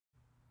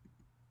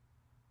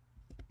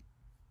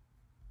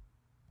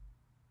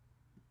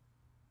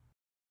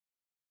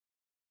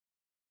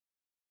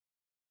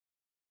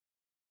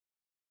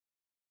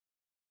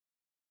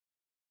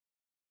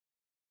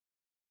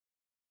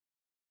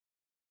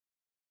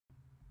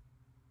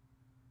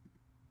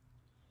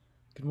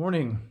Good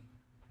morning.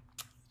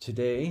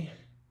 Today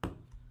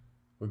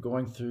we're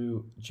going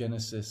through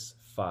Genesis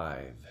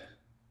 5,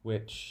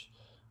 which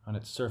on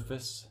its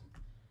surface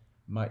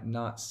might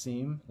not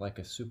seem like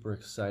a super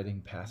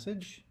exciting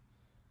passage,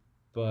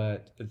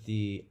 but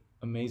the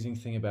amazing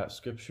thing about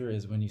Scripture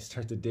is when you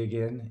start to dig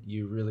in,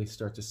 you really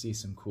start to see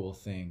some cool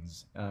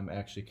things. I'm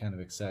actually kind of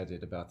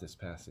excited about this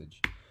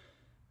passage.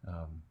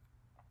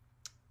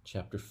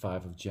 Chapter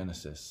 5 of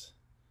Genesis.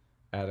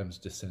 Adam's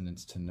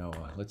descendants to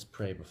Noah. Let's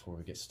pray before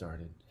we get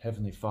started.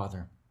 Heavenly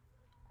Father,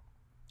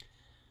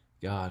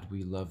 God,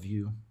 we love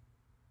you.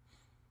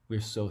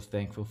 We're so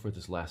thankful for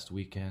this last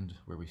weekend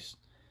where we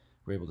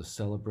were able to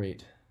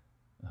celebrate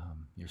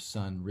your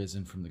Son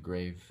risen from the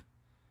grave,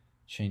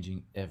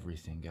 changing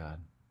everything, God.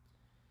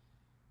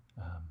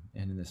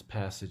 And in this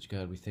passage,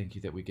 God, we thank you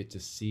that we get to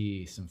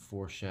see some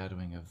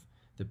foreshadowing of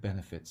the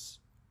benefits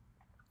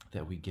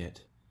that we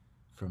get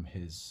from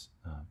his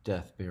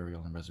death,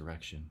 burial, and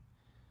resurrection.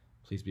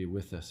 Please be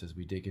with us as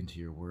we dig into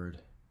your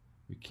word.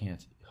 We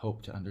can't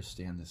hope to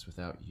understand this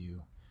without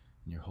you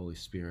and your Holy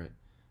Spirit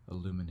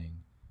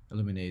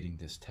illuminating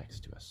this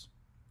text to us.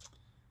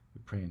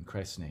 We pray in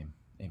Christ's name.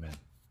 Amen.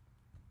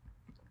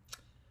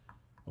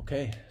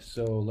 Okay,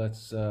 so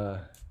let's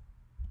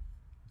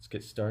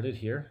get started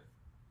here.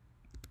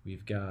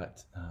 We've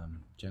got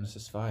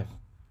Genesis 5.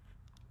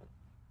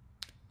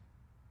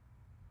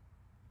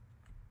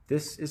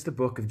 This is the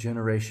book of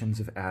generations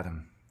of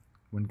Adam.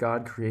 When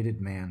God created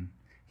man,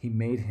 he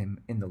made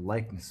him in the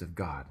likeness of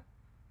God.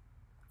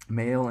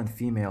 Male and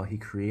female he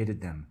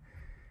created them,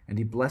 and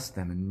he blessed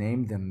them and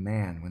named them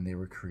man when they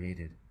were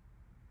created.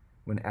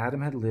 When Adam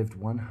had lived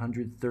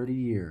 130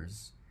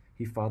 years,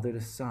 he fathered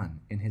a son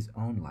in his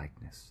own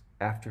likeness,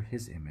 after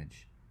his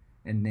image,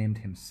 and named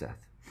him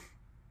Seth.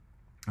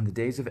 And the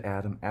days of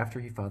Adam after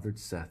he fathered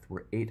Seth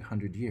were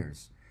 800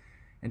 years,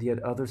 and he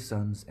had other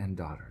sons and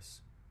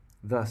daughters.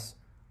 Thus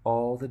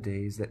all the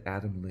days that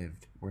Adam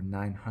lived were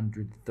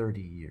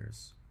 930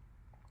 years.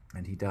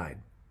 And he died.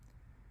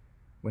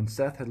 When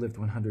Seth had lived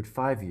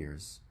 105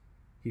 years,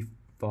 he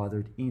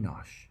fathered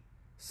Enosh.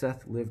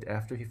 Seth lived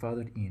after he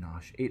fathered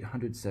Enosh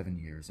 807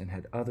 years and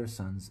had other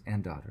sons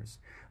and daughters.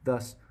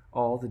 Thus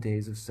all the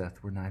days of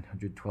Seth were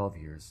 912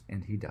 years,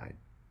 and he died.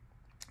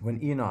 When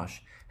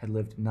Enosh had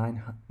lived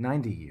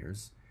 90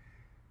 years,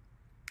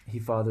 he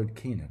fathered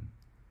Kenan.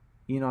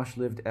 Enosh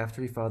lived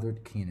after he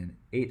fathered Kenan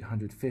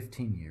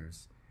 815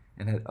 years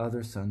and had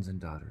other sons and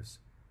daughters.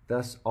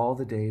 Thus all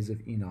the days of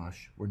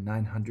Enosh were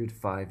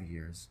 905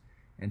 years,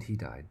 and he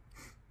died.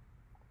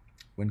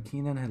 When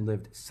Kenan had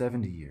lived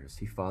 70 years,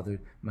 he fathered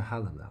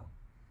Mahalalel.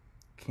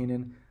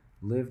 Kenan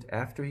lived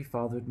after he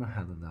fathered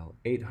Mahalalel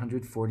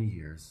 840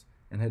 years,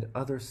 and had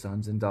other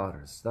sons and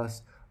daughters.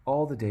 Thus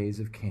all the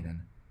days of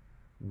Kenan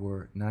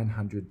were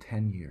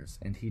 910 years,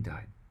 and he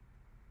died.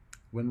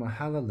 When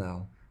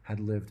Mahalalel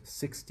had lived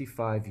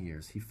 65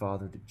 years, he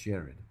fathered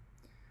Jared.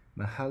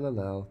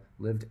 Mahalalel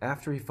lived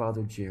after he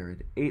fathered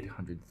Jared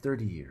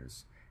 830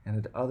 years, and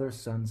had other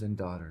sons and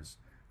daughters.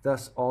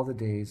 Thus all the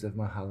days of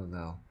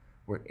Mahalalel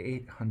were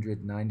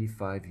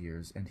 895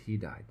 years, and he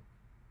died.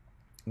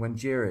 When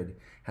Jared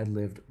had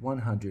lived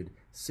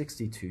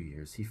 162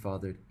 years, he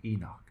fathered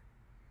Enoch.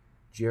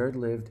 Jared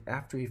lived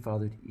after he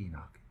fathered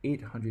Enoch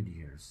 800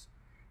 years,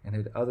 and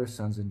had other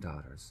sons and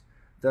daughters.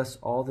 Thus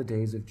all the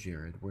days of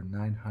Jared were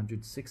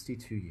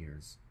 962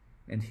 years,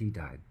 and he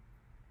died.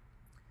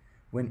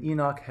 When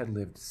Enoch had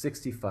lived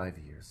 65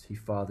 years, he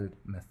fathered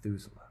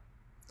Methuselah.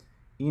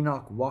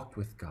 Enoch walked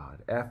with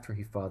God after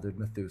he fathered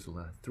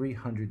Methuselah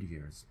 300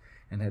 years,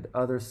 and had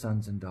other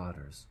sons and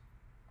daughters.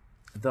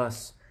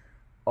 Thus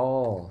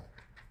all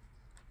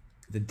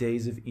the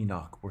days of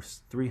Enoch were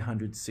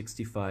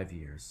 365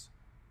 years.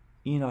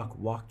 Enoch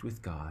walked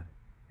with God,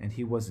 and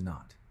he was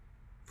not,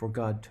 for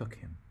God took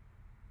him.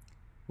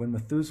 When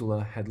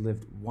Methuselah had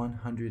lived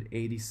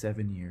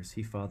 187 years,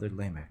 he fathered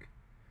Lamech.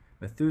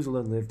 Methuselah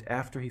lived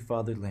after he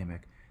fathered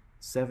Lamech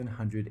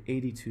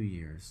 782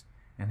 years,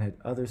 and had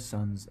other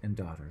sons and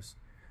daughters.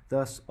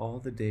 Thus all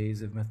the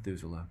days of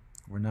Methuselah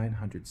were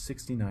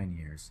 969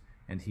 years,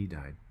 and he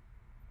died.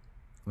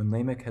 When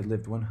Lamech had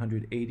lived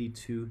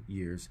 182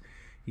 years,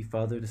 he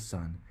fathered a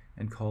son,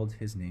 and called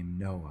his name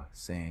Noah,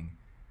 saying,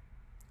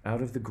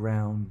 Out of the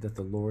ground that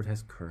the Lord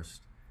has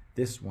cursed,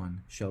 this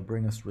one shall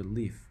bring us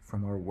relief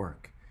from our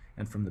work,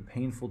 and from the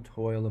painful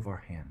toil of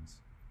our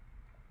hands.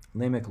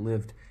 Lamech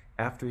lived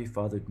after he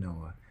fathered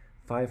Noah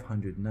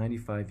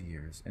 595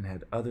 years, and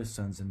had other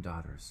sons and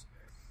daughters.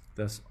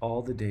 Thus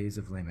all the days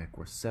of Lamech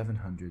were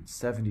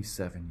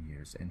 777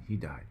 years, and he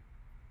died.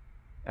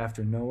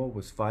 After Noah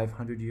was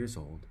 500 years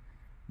old,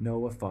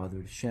 Noah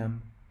fathered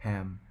Shem,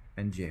 Ham,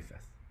 and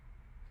Japheth.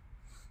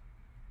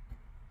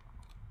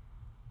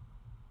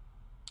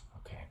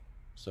 Okay,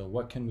 so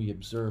what can we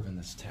observe in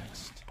this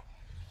text?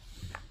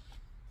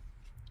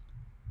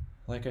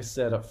 Like I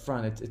said up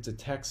front, it's a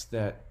text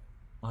that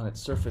on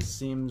its surface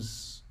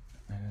seems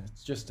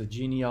it's just a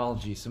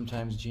genealogy.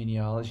 Sometimes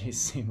genealogies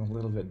seem a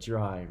little bit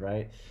dry,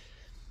 right?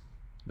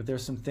 But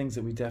there's some things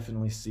that we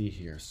definitely see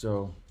here.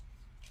 So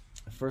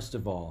first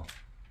of all,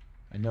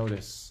 I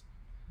notice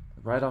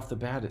Right off the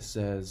bat, it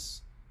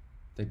says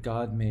that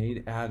God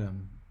made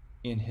Adam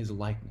in his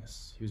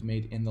likeness. He was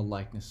made in the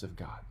likeness of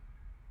God.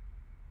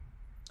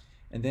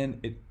 And then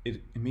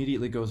it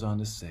immediately goes on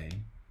to say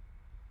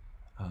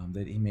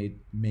that he made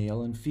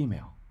male and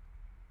female,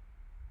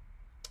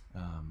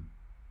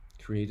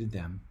 created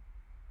them.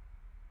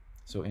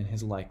 So in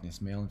his likeness,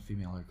 male and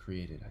female are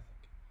created, I think.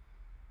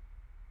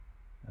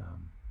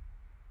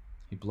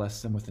 He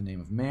blessed them with the name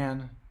of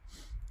man.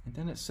 And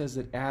then it says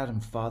that Adam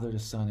fathered a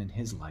son in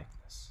his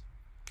likeness.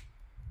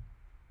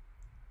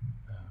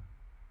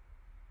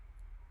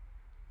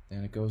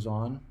 Then it goes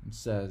on and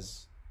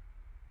says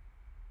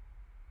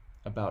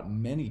about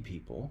many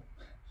people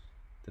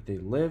that they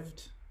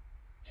lived,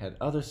 had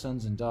other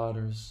sons and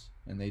daughters,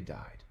 and they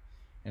died.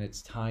 And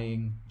it's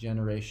tying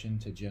generation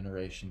to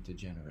generation to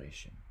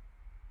generation.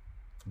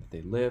 That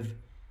they live,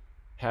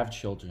 have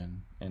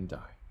children, and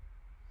die.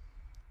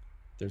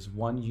 There's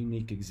one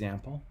unique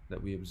example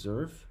that we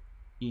observe,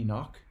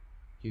 Enoch.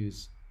 He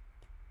was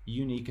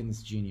unique in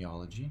this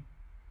genealogy,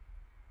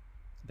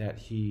 that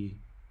he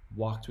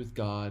walked with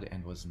God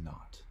and was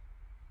not.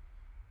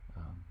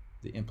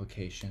 The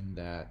implication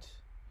that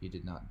he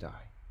did not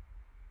die.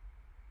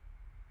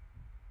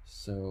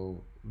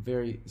 So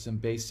some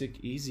basic,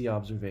 easy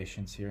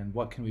observations here. And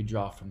what can we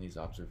draw from these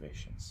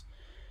observations?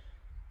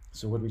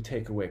 So what do we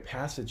take away?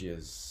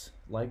 Passages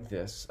like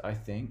this, I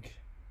think,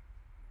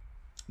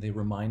 they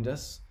remind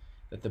us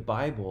that the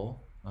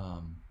Bible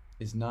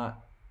is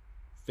not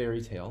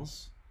fairy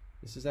tales.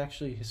 This is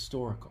actually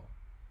historical.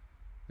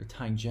 They're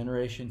tying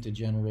generation to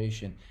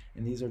generation.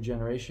 And these are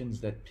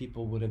generations that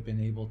people would have been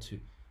able to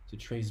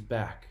trace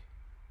back.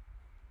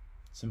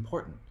 It's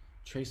important.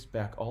 Trace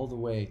back all the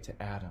way to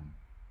Adam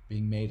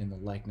being made in the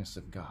likeness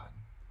of God.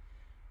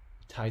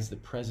 It ties the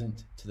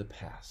present to the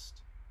past.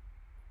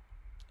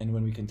 And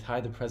when we can tie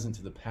the present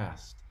to the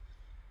past,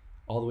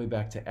 all the way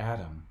back to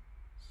Adam,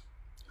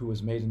 who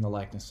was made in the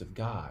likeness of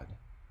God,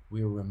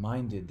 we are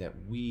reminded that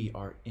we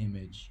are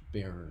image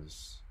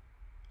bearers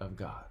of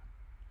God.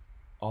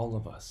 All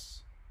of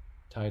us,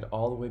 tied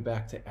all the way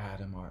back to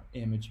Adam, are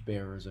image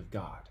bearers of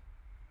God.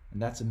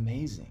 And that's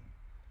amazing.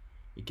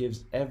 It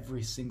gives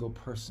every single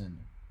person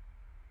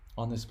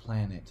on this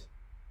planet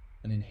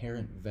an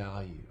inherent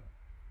value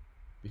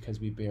because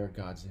we bear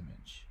God's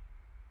image.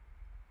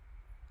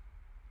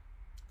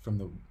 From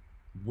the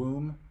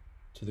womb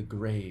to the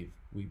grave,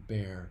 we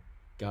bear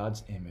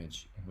God's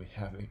image, and we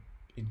have an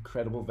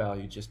incredible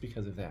value just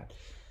because of that.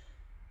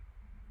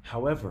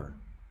 However,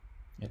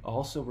 it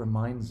also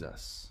reminds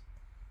us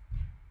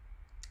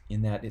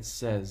in that it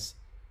says,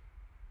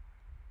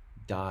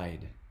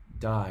 died,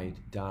 died,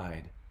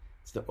 died.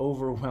 It's the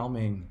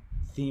overwhelming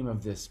theme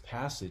of this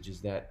passage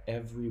is that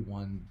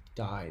everyone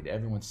died.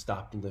 Everyone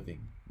stopped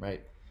living,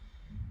 right?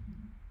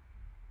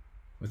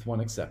 With one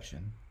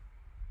exception.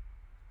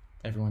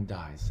 Everyone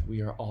dies.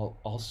 We are all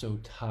also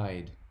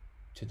tied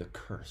to the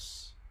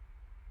curse.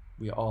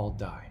 We all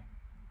die.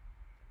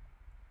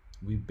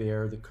 We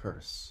bear the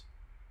curse.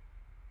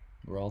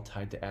 We're all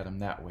tied to Adam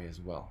that way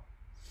as well.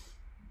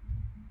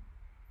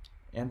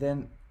 And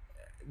then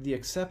the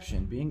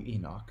exception being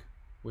Enoch,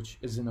 which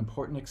is an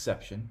important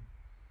exception.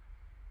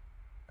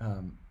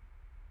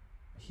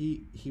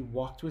 He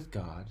walked with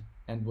God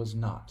and was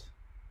not,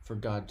 for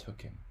God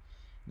took him.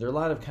 There are a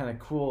lot of kind of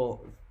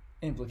cool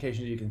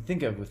implications you can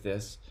think of with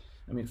this.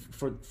 I mean,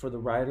 for the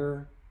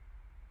writer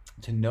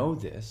to know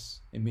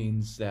this, it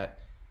means that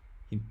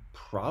he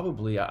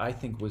probably, I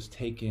think, was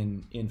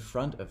taken in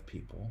front of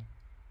people.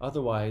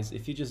 Otherwise,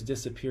 if he just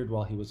disappeared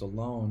while he was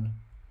alone,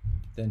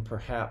 then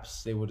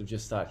perhaps they would have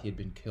just thought he had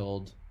been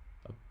killed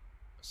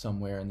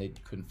somewhere and they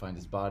couldn't find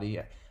his body.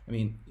 I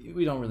mean,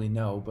 we don't really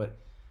know, but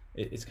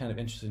it's kind of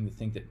interesting to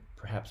think that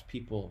perhaps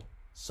people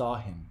saw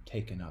him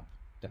taken up,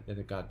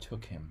 that God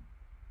took him.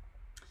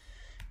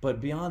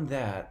 But beyond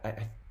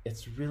that,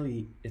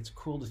 it's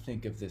cool to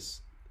think of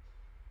this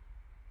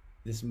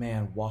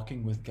man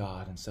walking with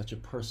God in such a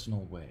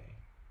personal way.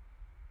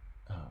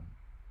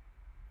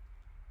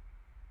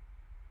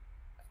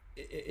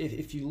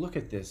 If you look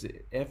at this,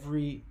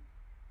 every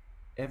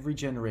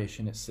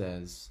generation, it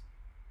says,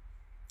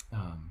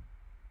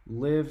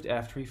 lived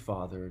after he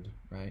fathered,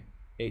 right,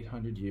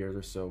 800 years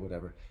or so,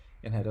 whatever,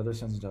 and had other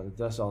sons and daughters,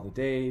 thus all the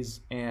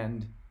days,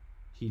 and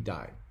he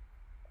died.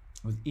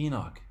 With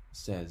Enoch, it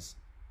says,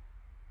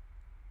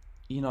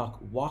 Enoch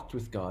walked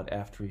with God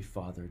after he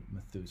fathered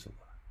Methuselah.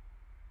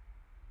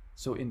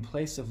 So in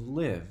place of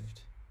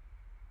lived,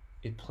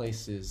 it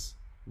places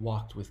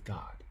walked with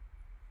God.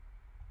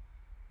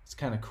 It's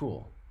kind of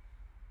cool.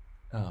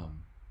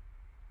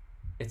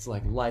 It's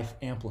like life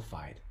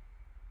amplified.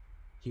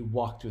 He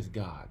walked with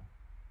God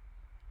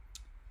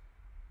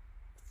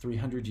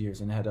 300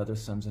 years and had other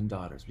sons and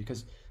daughters,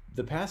 because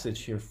the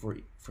passage here for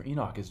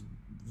Enoch is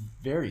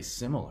very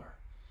similar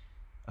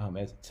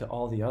to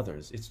all the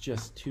others. It's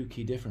just two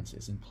key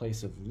differences. In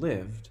place of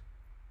lived,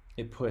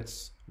 it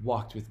puts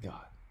walked with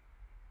God.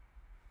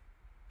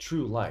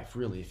 True life,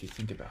 really, if you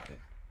think about it.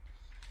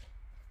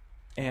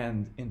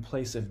 And in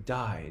place of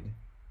died,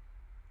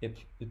 it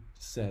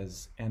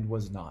says, and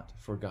was not,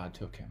 for God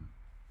took him.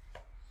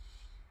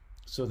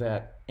 So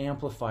that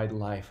amplified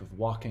life of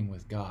walking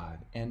with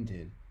God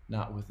ended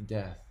not with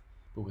death,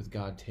 but with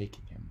God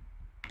taking him.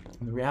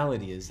 And the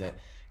reality is that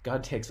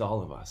God takes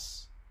all of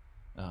us.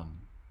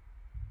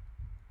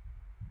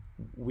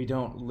 We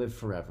don't live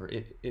forever.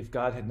 If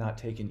God had not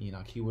taken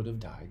Enoch, he would have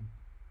died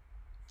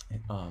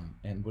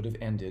and would have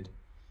ended.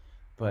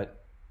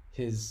 But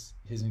his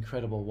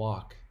incredible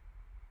walk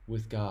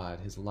with God,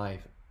 his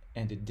life,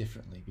 ended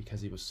differently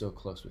because he was so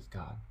close with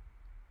God.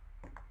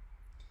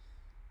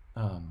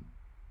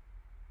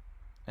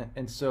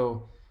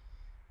 So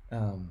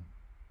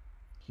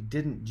he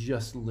didn't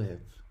just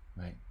live,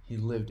 right? He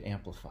lived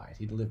amplified.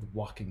 He lived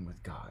walking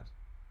with God.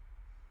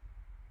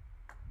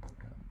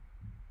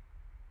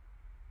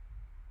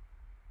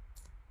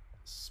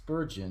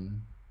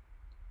 Spurgeon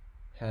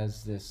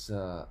has this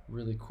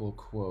really cool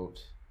quote.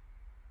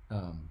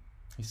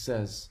 He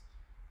says,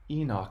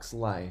 Enoch's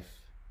life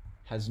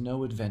has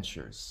no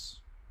adventures,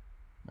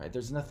 right?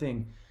 There's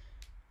nothing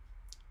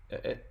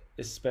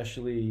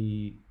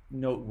especially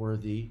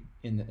noteworthy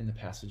in the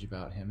passage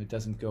about him. It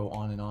doesn't go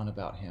on and on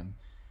about him,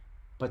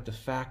 but the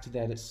fact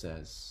that it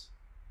says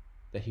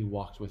that he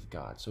walked with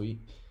God. So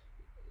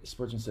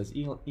Spurgeon says,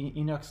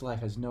 Enoch's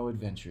life has no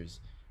adventures.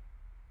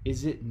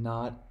 Is it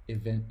not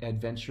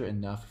adventure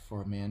enough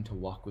for a man to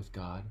walk with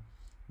God?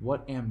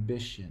 What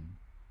ambition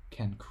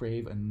can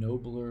crave a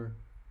nobler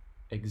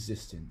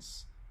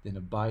existence than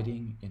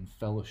abiding in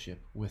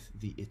fellowship with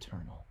the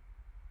eternal?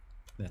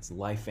 That's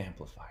life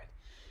amplified,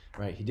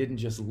 right? He didn't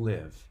just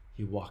live,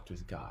 he walked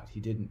with God. He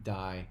didn't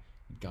die,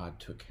 and God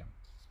took him.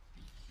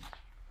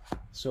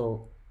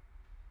 So,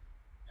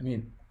 I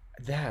mean,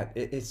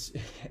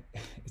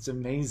 it's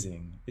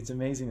amazing. It's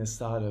amazing, this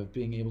thought of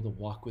being able to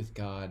walk with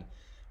God,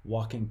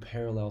 walking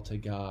parallel to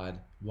God,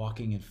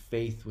 walking in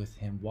faith with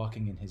him,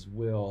 walking in his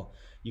will.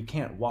 You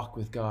can't walk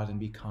with God and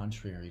be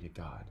contrary to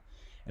God.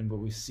 And what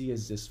we see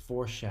is this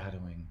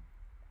foreshadowing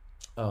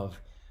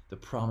of the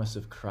promise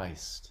of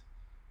Christ,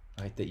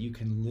 right? That you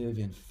can live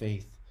in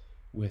faith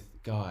with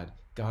God.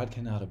 God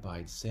cannot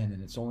abide sin,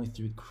 and it's only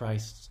through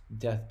Christ's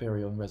death,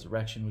 burial, and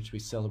resurrection, which we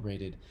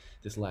celebrated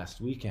this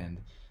last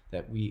weekend,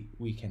 that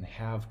we can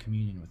have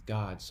communion with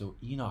God. So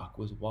Enoch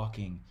was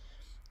walking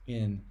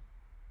in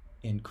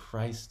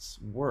Christ's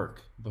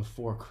work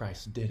before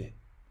Christ did it.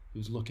 He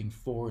was looking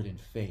forward in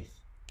faith.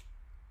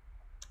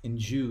 In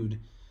Jude,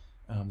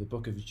 the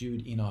book of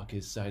Jude, Enoch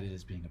is cited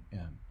as being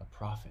a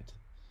prophet.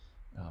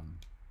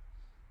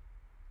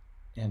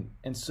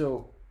 And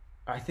so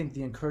I think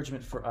the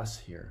encouragement for us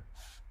here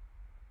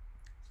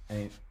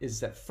is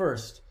that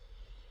first,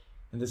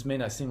 and this may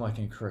not seem like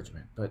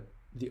encouragement, but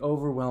the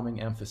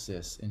overwhelming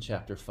emphasis in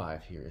chapter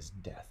 5 here is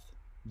death,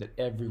 that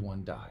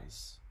everyone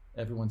dies.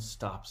 Everyone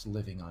stops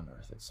living on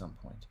earth at some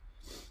point.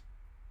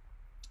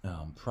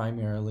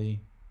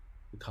 Primarily,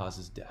 the cause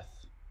is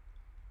death.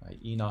 Right?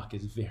 Enoch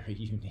is very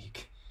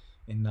unique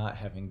in not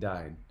having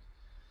died.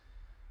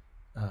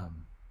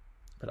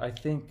 But I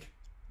think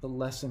the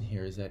lesson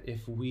here is that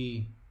if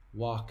we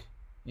walk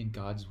in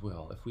God's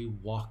will, if we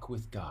walk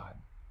with God,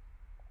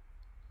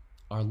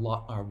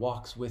 our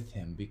walks with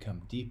him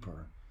become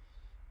deeper,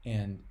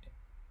 and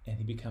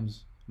he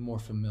becomes more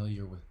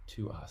familiar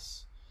to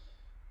us.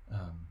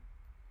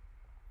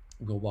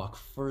 We'll walk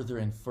further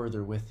and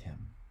further with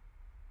him.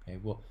 Okay,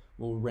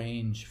 we'll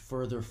range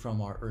further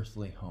from our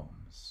earthly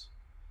homes.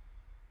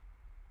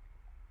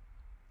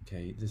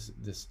 Okay,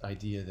 this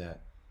idea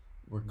that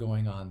we're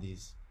going on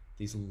these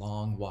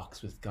long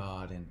walks with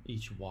God, and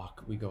each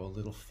walk we go a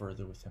little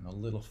further with him, a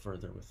little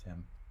further with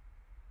him,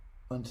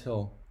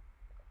 until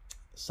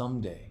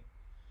someday,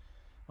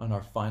 on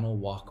our final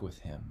walk with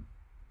him,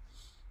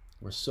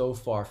 we're so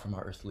far from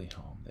our earthly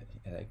home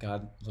that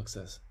God looks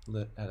at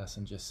us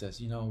and just says,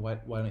 you know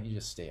what, why don't you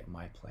just stay at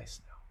my place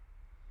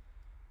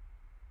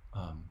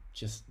now?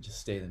 Just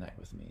stay the night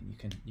with me,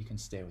 and you can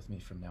stay with me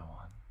from now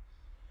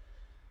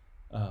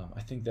on.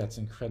 I think that's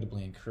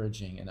incredibly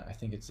encouraging, and I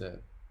think it's a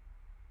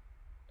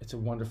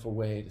wonderful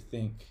way to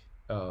think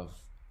of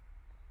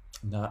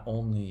not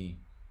only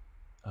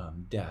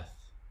death,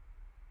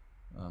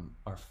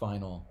 our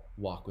final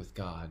walk with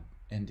God,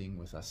 ending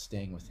with us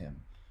staying with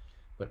him,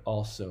 but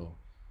also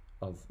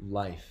of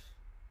life.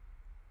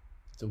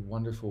 It's a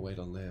wonderful way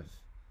to live,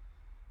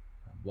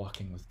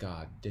 walking with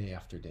God day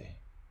after day.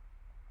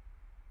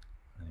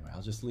 Anyway,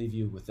 I'll just leave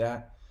you with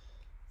that.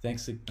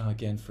 Thanks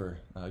again for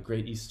a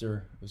great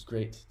Easter. It was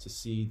great to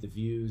see the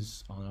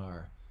views on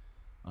our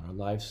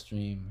live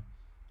stream.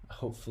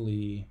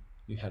 Hopefully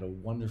you had a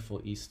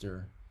wonderful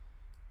Easter,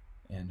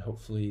 and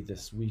hopefully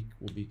this week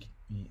will be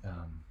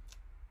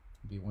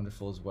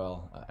wonderful as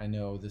well. I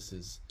know this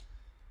is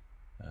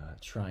a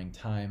trying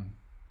time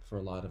for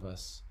a lot of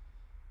us.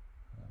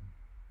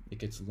 It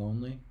gets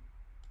lonely,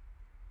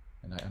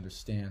 and I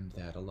understand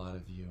that a lot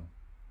of you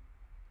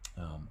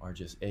are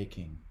just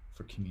aching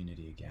for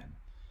community again,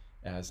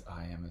 as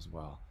I am as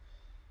well.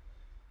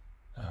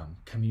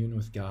 Commune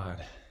with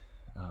God,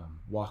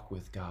 walk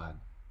with God.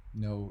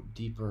 No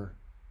deeper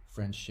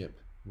friendship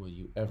will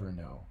you ever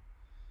know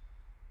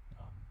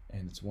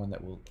and it's one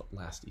that will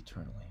last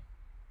eternally.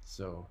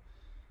 So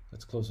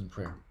let's close in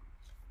prayer.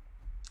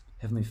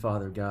 Heavenly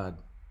Father, God,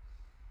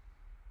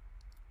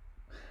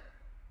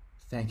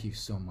 thank you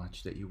so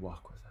much that you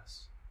walk with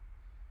us.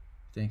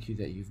 Thank you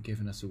that you've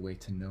given us a way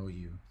to know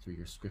you through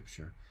your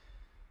scripture.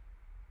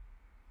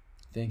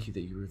 Thank you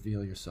that you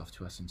reveal yourself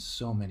to us in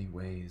so many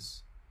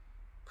ways.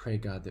 Pray,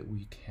 God, that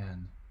we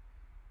can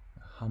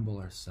humble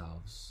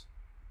ourselves,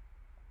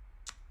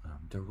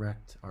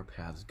 direct our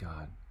paths,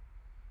 God.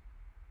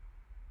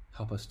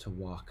 Help us to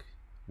walk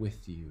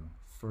with you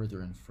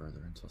further and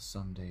further until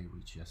someday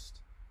we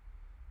just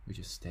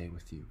stay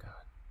with you,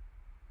 God.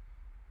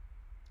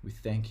 We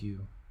thank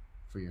you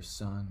for your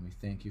Son. We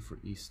thank you for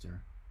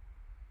Easter.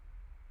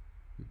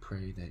 We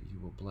pray that you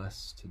will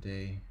bless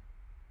today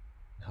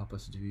and help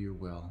us do your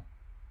will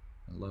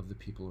and love the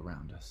people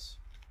around us.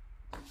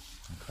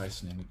 In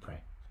Christ's name we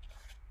pray.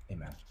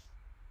 Amen.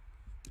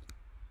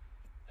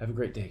 Have a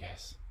great day,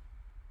 guys.